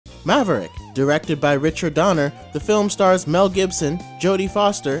Maverick. Directed by Richard Donner, the film stars Mel Gibson, Jodie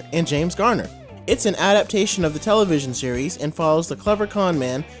Foster, and James Garner. It's an adaptation of the television series and follows the clever con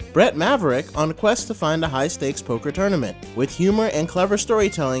man Brett Maverick on a quest to find a high-stakes poker tournament. With humor and clever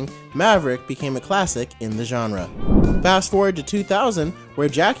storytelling, Maverick became a classic in the genre. Fast forward to 2000, where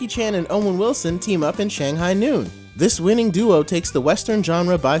Jackie Chan and Owen Wilson team up in Shanghai Noon. This winning duo takes the Western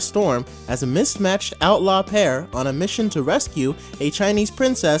genre by storm as a mismatched outlaw pair on a mission to rescue a Chinese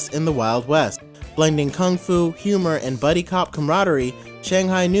princess in the Wild West. Blending kung fu, humor, and buddy cop camaraderie,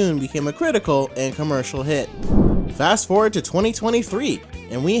 Shanghai Noon became a critical and commercial hit. Fast forward to 2023,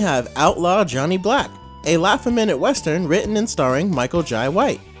 and we have Outlaw Johnny Black, a laugh-a-minute western written and starring Michael Jai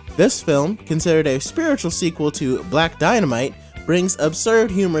White. This film, considered a spiritual sequel to Black Dynamite, brings absurd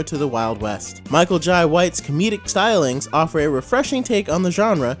humor to the Wild West. Michael Jai White's comedic stylings offer a refreshing take on the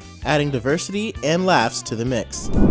genre, adding diversity and laughs to the mix.